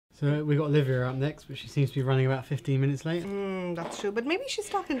So we've got Olivia up next, but she seems to be running about 15 minutes late. That's true, but maybe she's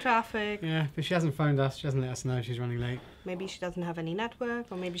stuck in traffic. Yeah, but she hasn't phoned us. She hasn't let us know she's running late. Maybe she doesn't have any network,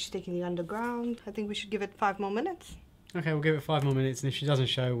 or maybe she's taking the underground. I think we should give it 5 more minutes. Okay, we'll give it 5 more minutes, and if she doesn't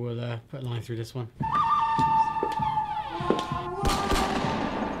show, we'll put a line through this one.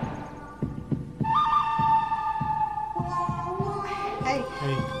 Hey.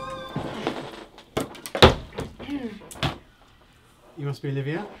 Hey. You must be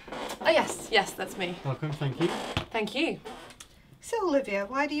Olivia. Oh yes, that's me. Welcome, thank you. Thank you. So, Olivia,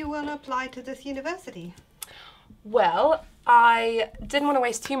 why do you want to apply to this university? Well, I didn't want to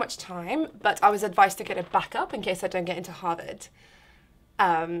waste too much time, but I was advised to get a backup in case I don't get into Harvard.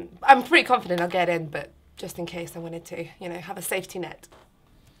 I'm pretty confident I'll get in, but just in case I wanted to, have a safety net.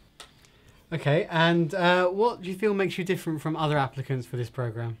 Okay, and what do you feel makes you different from other applicants for this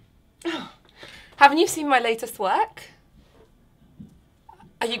program? Haven't you seen my latest work?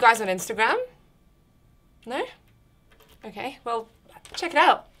 Are you guys on Instagram? No? Okay, well, check it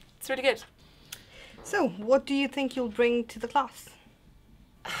out. It's really good. So, what do you think you'll bring to the class?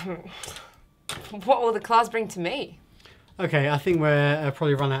 What will the class bring to me? Okay, I think we're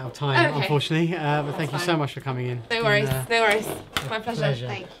probably run out of time, Okay. unfortunately, but thank you so much for coming in. No worries, no worries. My pleasure. Pleasure.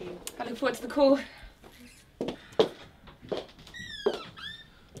 Thank you. I look forward to the call.